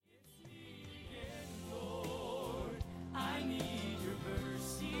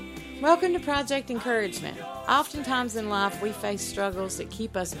Welcome to Project Encouragement. Oftentimes in life we face struggles that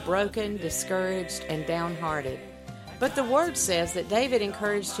keep us broken, discouraged, and downhearted. But the Word says that David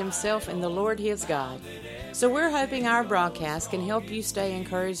encouraged himself in the Lord his God. So we're hoping our broadcast can help you stay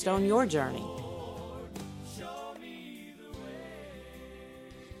encouraged on your journey.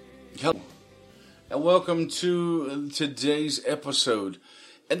 Hello, and welcome to today's episode.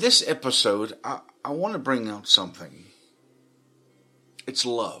 In this episode, I want to bring out something. It's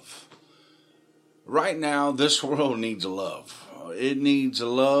love. Right now, this world needs love. It needs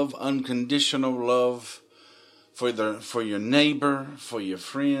love, unconditional love for your neighbor, for your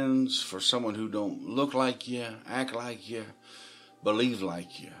friends, for someone who don't look like you, act like you, believe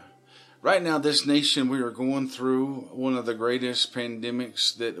like you. Right now, this nation, we are going through one of the greatest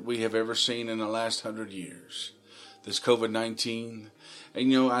pandemics that we have ever seen in the last 100 years. This COVID-19.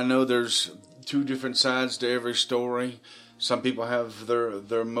 And I know there's two different sides to every story. Some people have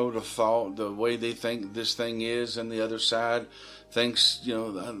their mode of thought, the way they think this thing is, and the other side thinks,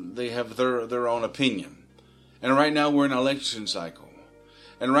 they have their own opinion. And right now we're in an election cycle.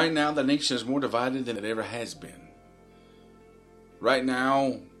 And right now the nation is more divided than it ever has been. Right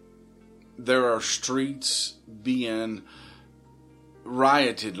now there are streets being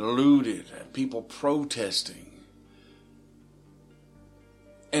rioted, looted, people protesting.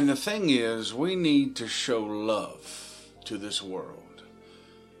 And the thing is, we need to show love to this world.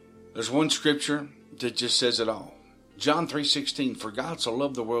 There's one scripture that just says it all. John 3:16, for God so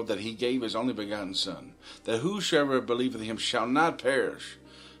loved the world that he gave his only begotten Son, that whosoever believeth in him shall not perish,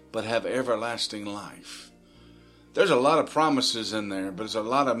 but have everlasting life. There's a lot of promises in there, but there's a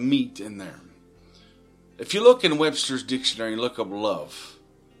lot of meat in there. If you look in Webster's dictionary and look up love,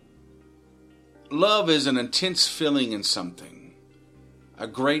 love is an intense feeling in something, a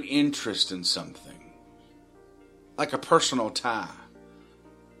great interest in something, like a personal tie,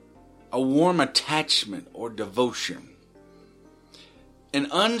 a warm attachment or devotion, an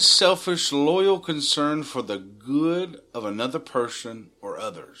unselfish, loyal concern for the good of another person or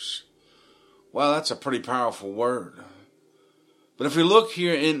others. Wow, that's a pretty powerful word. But if we look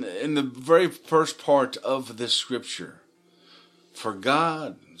here in the very first part of this scripture, for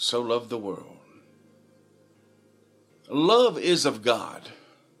God so loved the world. Love is of God.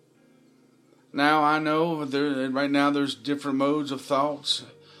 Now, I know right now there's different modes of thoughts,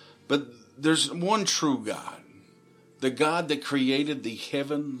 but there's one true God. The God that created the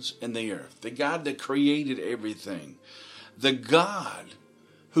heavens and the earth. The God that created everything. The God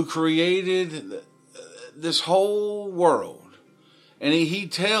who created this whole world. And he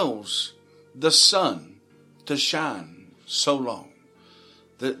tells the sun to shine so long.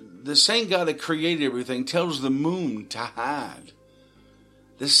 The same God that created everything tells the moon to hide.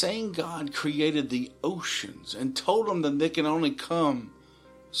 The same God created the oceans and told them that they can only come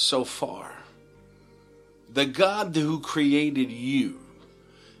so far. The God who created you,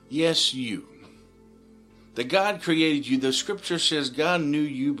 yes, you. The God created you. The scripture says God knew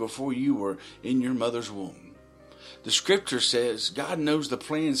you before you were in your mother's womb. The scripture says God knows the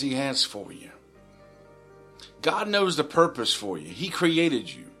plans he has for you. God knows the purpose for you. He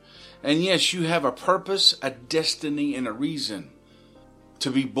created you. And yes, you have a purpose, a destiny, and a reason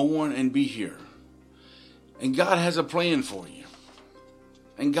to be born and be here. And God has a plan for you.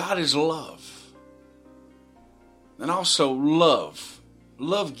 And God is love. And also love.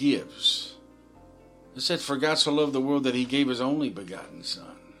 Love gives. It said, for God so loved the world that he gave his only begotten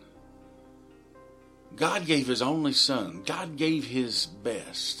Son. God gave his only Son. God gave his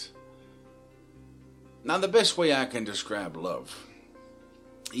best. Now, the best way I can describe love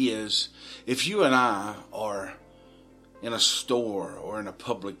is if you and I are in a store or in a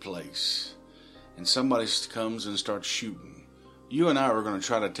public place and somebody comes and starts shooting, you and I are going to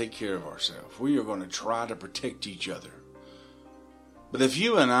try to take care of ourselves. We are going to try to protect each other. But if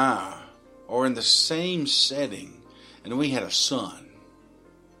you and I are in the same setting and we had a son,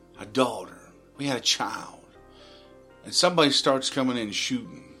 a daughter, we had a child, and somebody starts coming in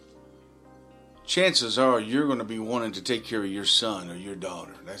shooting, chances are you're going to be wanting to take care of your son or your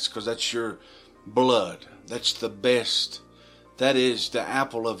daughter. That's because that's your blood. That's the best. That is the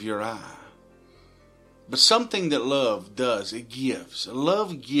apple of your eye. But something that love does, it gives.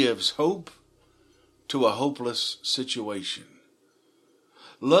 Love gives hope to a hopeless situation.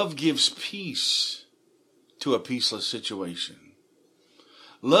 Love gives peace to a peaceless situation.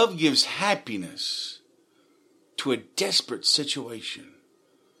 Love gives happiness to a desperate situation.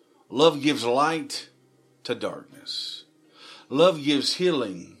 Love gives light to darkness. Love gives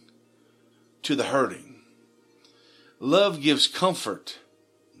healing to the hurting. Love gives comfort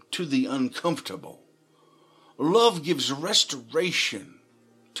to the uncomfortable. Love gives restoration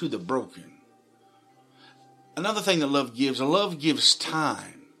to the broken. Another thing that love gives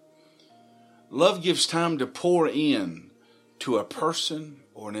time. Love gives time to pour in to a person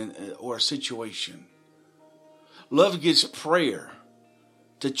or a situation. Love gives prayer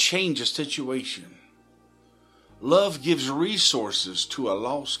to change a situation. Love gives resources to a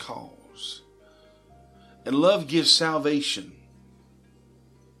lost cause. And love gives salvation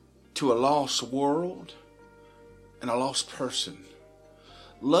to a lost world and a lost person.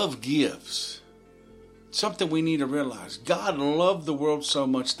 Love gives. Something we need to realize. God loved the world so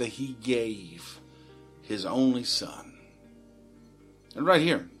much that he gave his only son. And right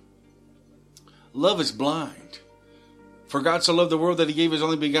here, love is blind. For God so loved the world that he gave his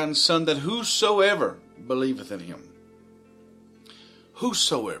only begotten son, that whosoever believeth in him.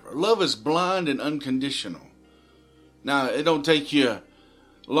 Whosoever. Love is blind and unconditional. Now, it don't take you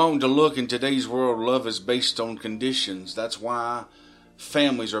long to look. In today's world, love is based on conditions. That's why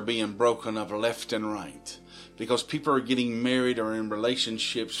families are being broken up left and right. Because people are getting married or in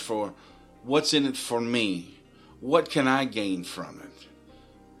relationships for what's in it for me? What can I gain from it?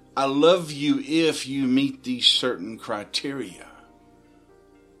 I love you if you meet these certain criteria.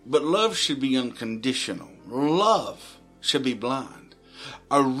 But love should be unconditional. Love should be blind.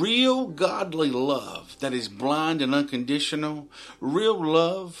 A real godly love that is blind and unconditional, real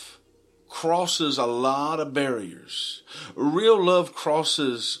love crosses a lot of barriers. Real love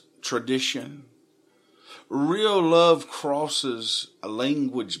crosses tradition. Real love crosses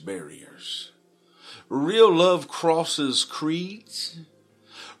language barriers. Real love crosses creeds.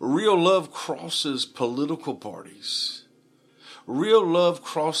 Real love crosses political parties. Real love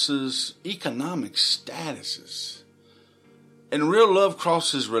crosses economic statuses. And real love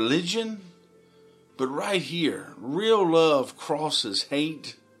crosses religion. But right here, real love crosses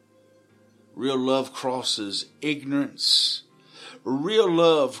hate. Real love crosses ignorance. Real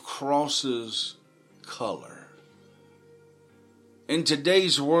love crosses color. In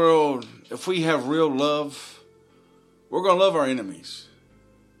today's world, if we have real love, we're going to love our enemies.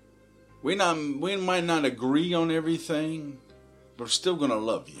 We might not agree on everything, but we're still going to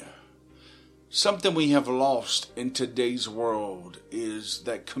love you. Something we have lost in today's world is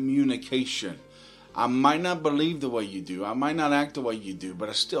that communication. I might not believe the way you do. I might not act the way you do, but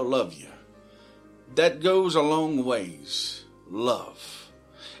I still love you. That goes a long ways. Love.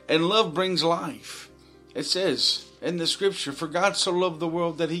 And love brings life. It says in the scripture, for God so loved the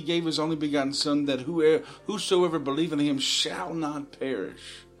world that he gave his only begotten son, that whosoever believe in him shall not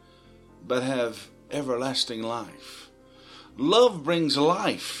perish, but have everlasting life. Love brings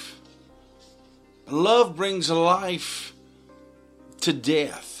life. Love brings life to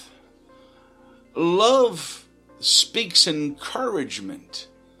death. Love speaks encouragement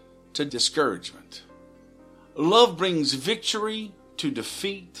to discouragement. Love brings victory to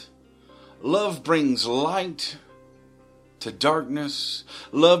defeat. Love brings light to darkness.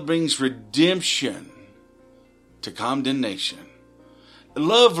 Love brings redemption to condemnation.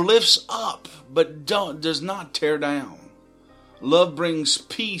 Love lifts up, but does not tear down. Love brings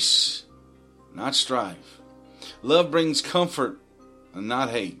peace, not strife. Love brings comfort, and not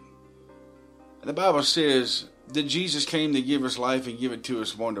hate. And the Bible says that Jesus came to give us life and give it to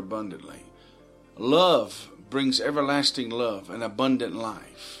us more abundantly. Love brings everlasting love and abundant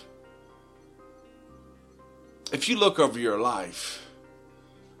life. If you look over your life,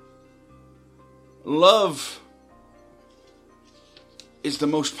 love is the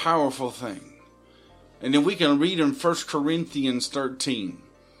most powerful thing. And then we can read in 1 Corinthians 13.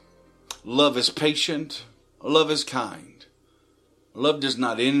 Love is patient. Love is kind. Love does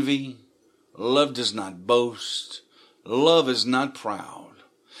not envy. Love does not boast. Love is not proud.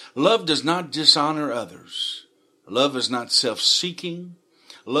 Love does not dishonor others. Love is not self-seeking.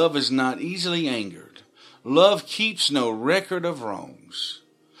 Love is not easily angered. Love keeps no record of wrongs.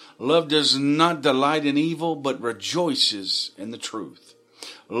 Love does not delight in evil, but rejoices in the truth.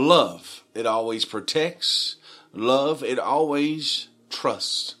 Love, it always protects. Love, it always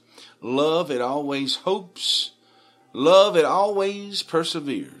trusts. Love, it always hopes. Love, it always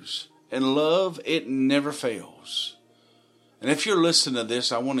perseveres. And love, it never fails. And if you're listening to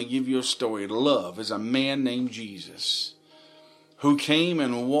this, I want to give you a story. Love is a man named Jesus who came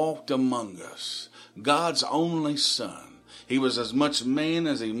and walked among us. God's only son. He was as much man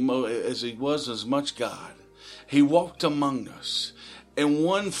as he was as much God. He walked among us. And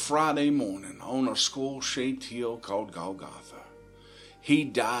one Friday morning on a skull-shaped hill called Golgotha, he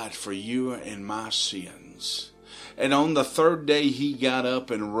died for you and my sins. And on the third day he got up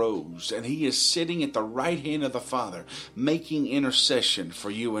and rose. And he is sitting at the right hand of the Father, making intercession for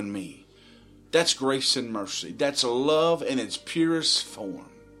you and me. That's grace and mercy. That's love in its purest form.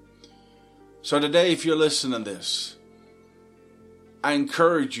 So today, if you're listening to this, I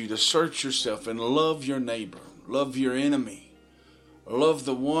encourage you to search yourself and love your neighbor, love your enemy, love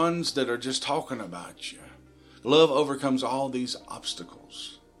the ones that are just talking about you. Love overcomes all these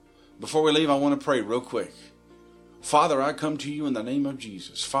obstacles. Before we leave, I want to pray real quick. Father, I come to you in the name of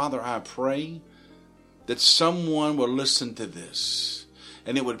Jesus. Father, I pray that someone will listen to this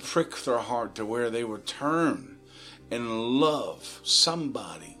and it would prick their heart to where they would turn and love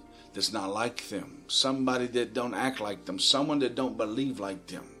somebody that's not like them, somebody that don't act like them, someone that don't believe like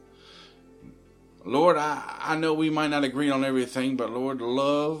them. Lord, I know we might not agree on everything, but Lord,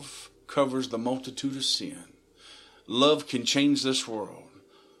 love covers the multitude of sin. Love can change this world.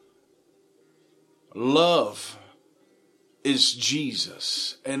 Love is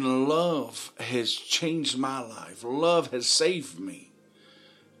Jesus, and love has changed my life. Love has saved me.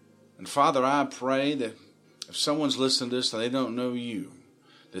 And Father, I pray that if someone's listening to this and they don't know you,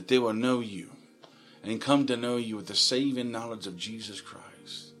 that they will know you and come to know you with the saving knowledge of Jesus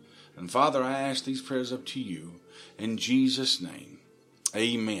Christ. And Father, I ask these prayers up to you in Jesus' name.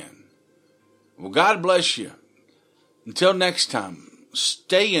 Amen. Well, God bless you. Until next time,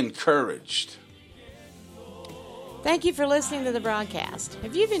 stay encouraged. Thank you for listening to the broadcast.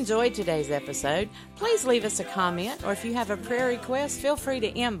 If you've enjoyed today's episode, please leave us a comment, or if you have a prayer request, feel free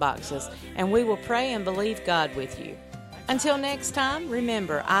to inbox us, and we will pray and believe God with you. Until next time,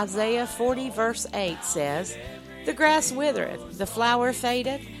 remember Isaiah 40 verse 8 says, "The grass withereth, the flower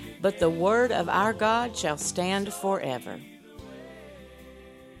fadeth, but the word of our God shall stand forever."